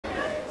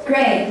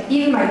Great,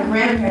 even my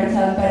grandparents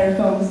have better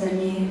phones than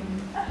me.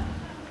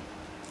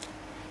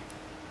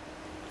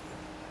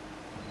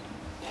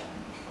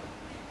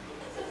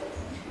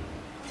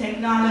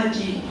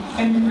 Technology,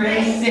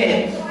 embrace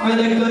it for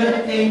the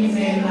good things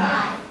in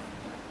life.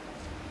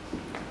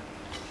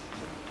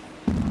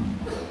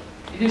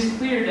 It is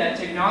clear that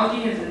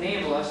technology has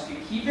enabled us to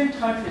keep in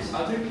touch with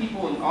other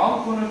people in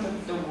all corners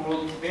of the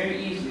world very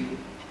easily.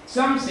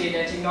 Some say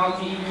that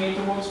technology even made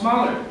the world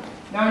smaller.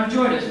 Now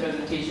enjoy this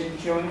presentation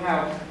showing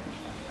how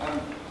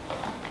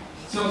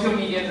social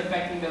media is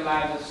affecting the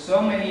lives of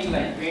so many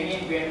like Granny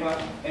and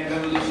Grandpa and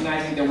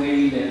revolutionizing the way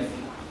we live.